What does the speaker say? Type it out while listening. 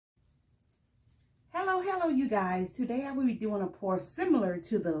Hello you guys. Today I will be doing a pour similar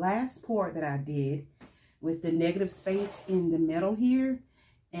to the last pour that I did with the negative space in the middle here,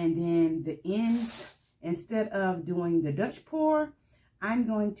 and then the ends. Instead of doing the Dutch pour, I'm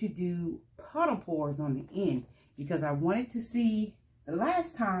going to do puddle pours on the end because I wanted to see the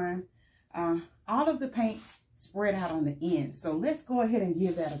last time all of the paint spread out on the end. So let's go ahead and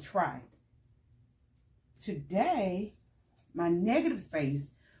give that a try. Today my negative space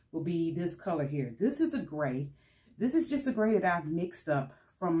will be this color here. This is a gray. This is just a gray that I've mixed up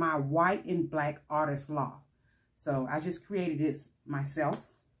from my white and black artist Loft. So I just created this myself.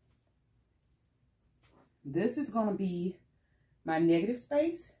 This is going to be my negative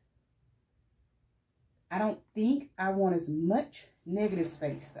space. I don't think I want as much negative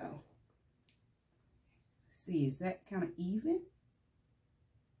space though. Let's see, is that kind of even?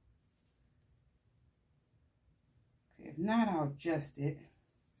 Okay, if not, I'll adjust it.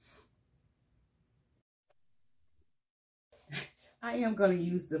 I am going to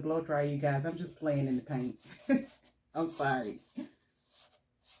use the blow dryer, you guys. I'm just playing in the paint. I'm sorry.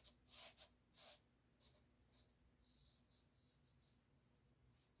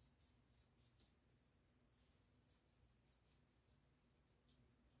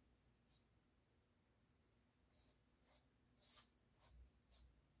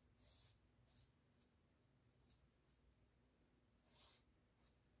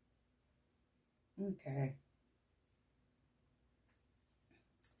 Okay.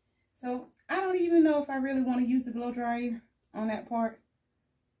 So I don't even know if I really want to use the blow dryer on that part.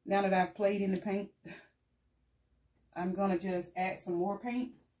 Now that I've played in the paint, I'm going to just add some more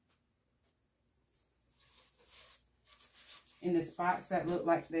paint in the spots that look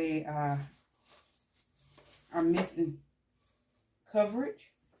like they are missing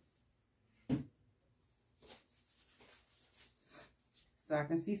coverage. So I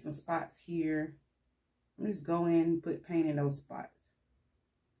can see some spots here. I'm just go in and put paint in those spots.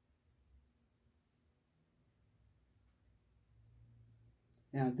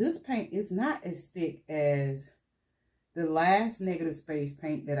 Now this paint is not as thick as the last negative space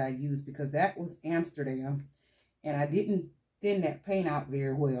paint that I used because that was Amsterdam and I didn't thin that paint out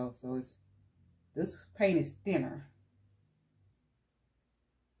very well. So this paint is thinner.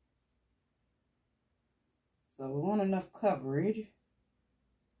 So we want enough coverage.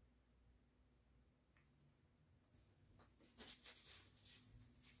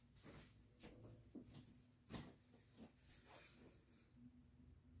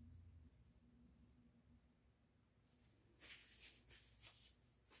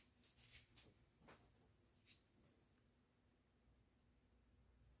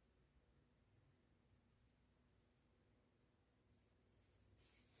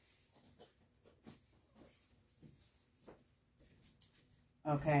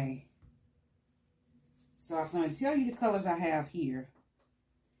 Okay, so I'm going to tell you the colors I have here.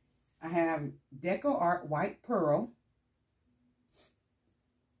 I have Decoart White Pearl.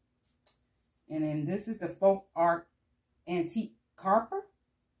 And then this is the Folkart Antique Copper.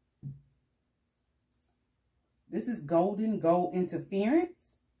 This is Golden Gold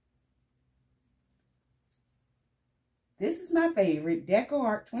Interference. This is my favorite,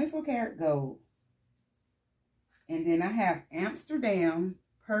 Decoart 24 karat gold. And then I have Amsterdam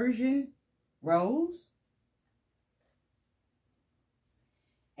Persian Rose.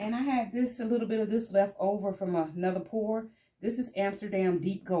 And I had this, a little bit of this left over from another pour. This is Amsterdam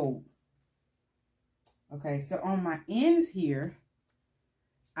Deep Gold. Okay, so on my ends here,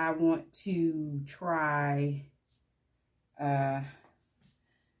 I want to try the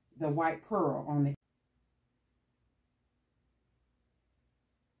white pearl on the.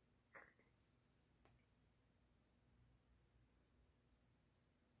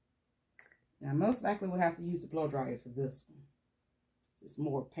 Now, most likely we'll have to use the blow dryer for this one. It's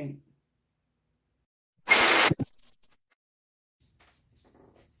more paint.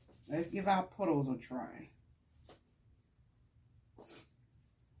 Let's give our puddles a try.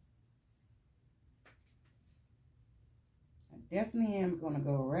 I definitely am going to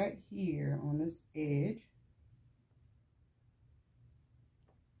go right here on this edge.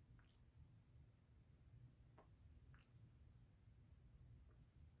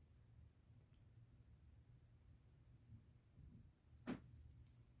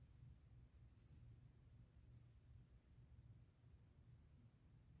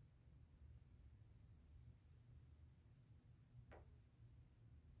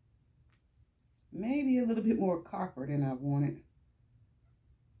 Maybe a little bit more copper than I wanted.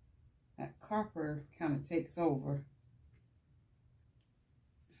 That copper kind of takes over.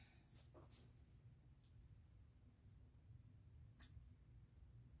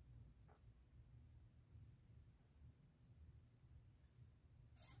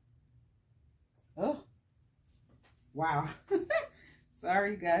 Wow.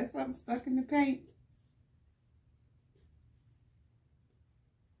 Sorry, guys. Something stuck in the paint.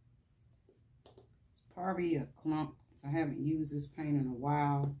 It's probably a clump. I haven't used this paint in a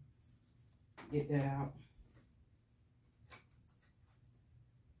while. Get that out.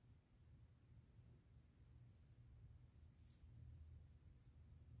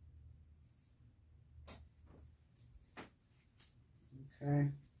 Okay.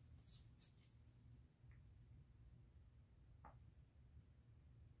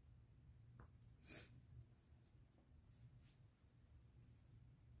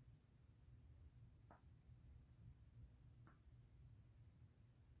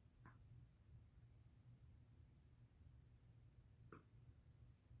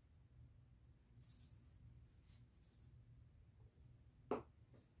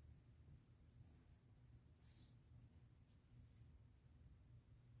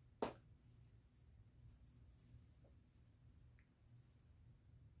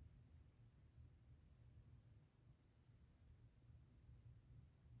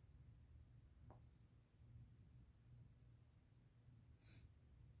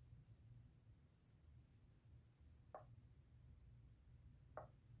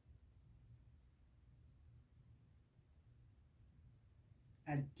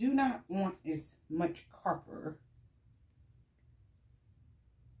 I do not want as much copper.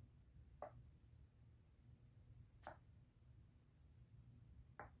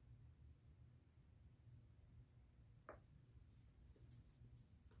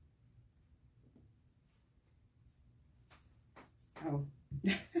 Oh,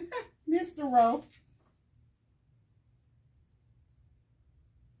 Mr. Rowe.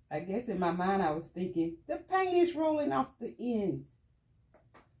 I guess in my mind I was thinking, the paint is rolling off the ends.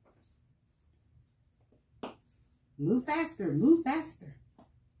 Move faster, move faster.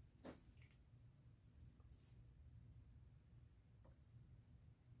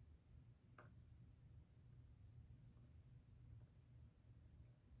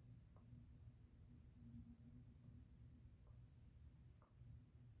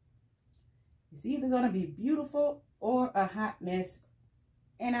 It's either going to be beautiful or a hot mess,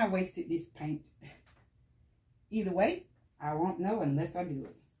 and I wasted this paint. Either way, I won't know unless I do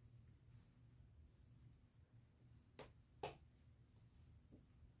it.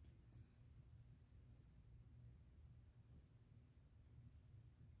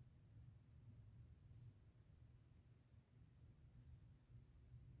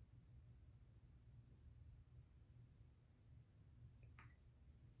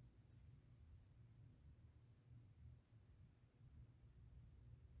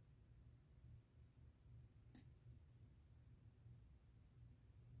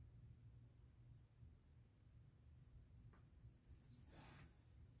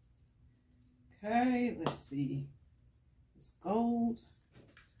 Okay, let's see. It's gold.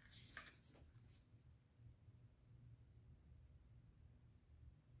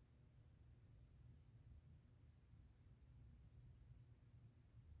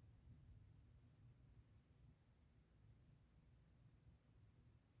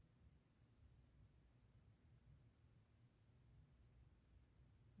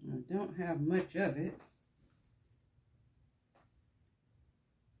 I don't have much of it.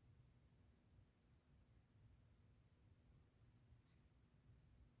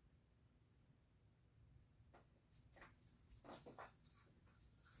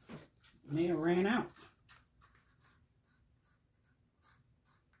 May have ran out.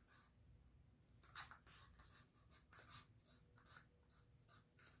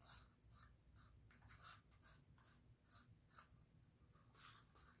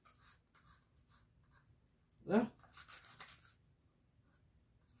 Well,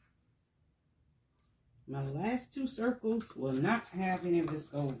 my last two circles will not have any of this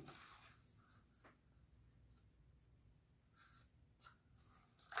gold.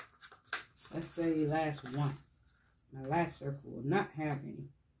 Let's say last one. My last circle will not have any.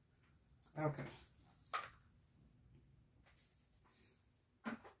 Okay.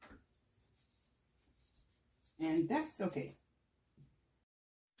 And that's okay.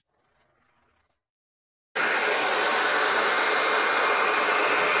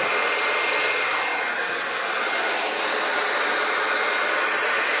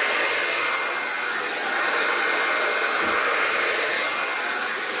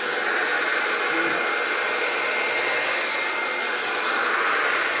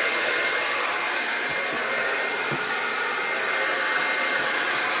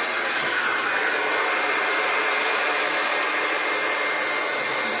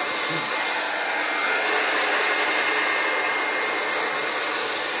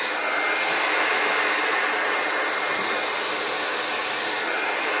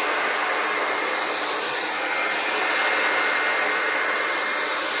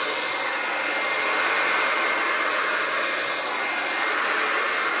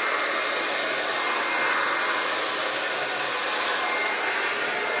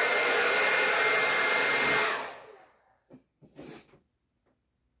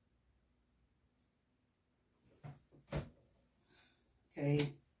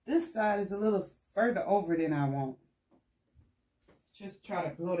 this side is a little further over than I want. Just try to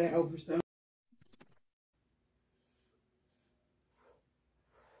blow that over some.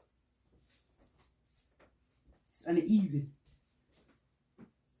 It's uneven.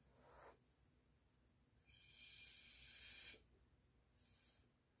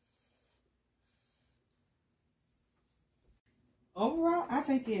 Overall, I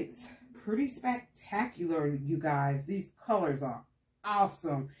think it's pretty spectacular, you guys. These colors are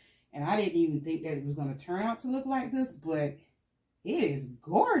awesome. And I didn't even think that it was going to turn out to look like this, but it is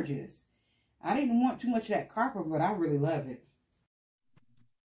gorgeous. I didn't want too much of that copper, but I really love it.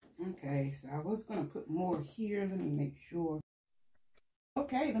 Okay, so I was going to put more here. Let me make sure.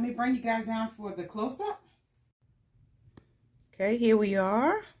 Okay, let me bring you guys down for the close-up. Okay, here we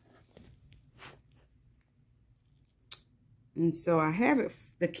are. And so I have it,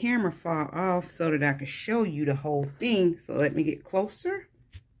 the camera fall off so that I can show you the whole thing. So let me get closer.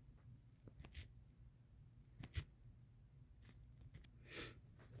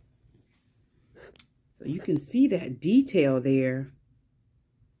 So you can see that detail there.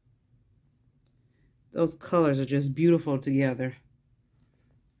 Those colors are just beautiful together.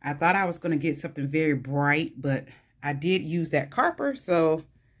 I thought I was going to get something very bright, but I did use that copper, so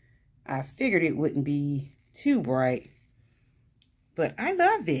I figured it wouldn't be too bright. But I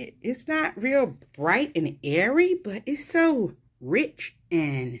love it. It's not real bright and airy, but it's so rich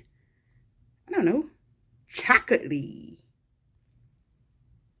and, I don't know, chocolatey.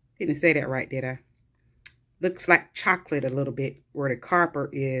 Didn't say that right, did I? Looks like chocolate a little bit where the copper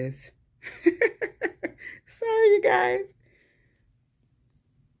is. Sorry, you guys.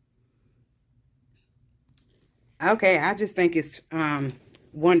 Okay, I just think it's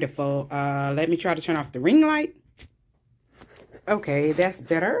wonderful. Let me try to turn off the ring light. Okay, that's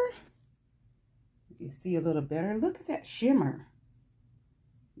better. You can see a little better. Look at that shimmer.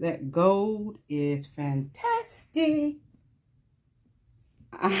 That gold is fantastic.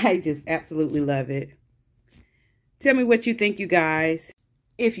 I just absolutely love it. Tell me what you think, you guys.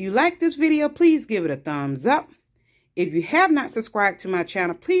 If you like this video, please give it a thumbs up. If you have not subscribed to my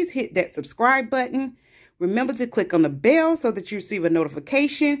channel, please hit that subscribe button. Remember to click on the bell so that you receive a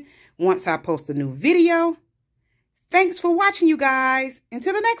notification once I post a new video. Thanks for watching, you guys.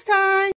 Until the next time.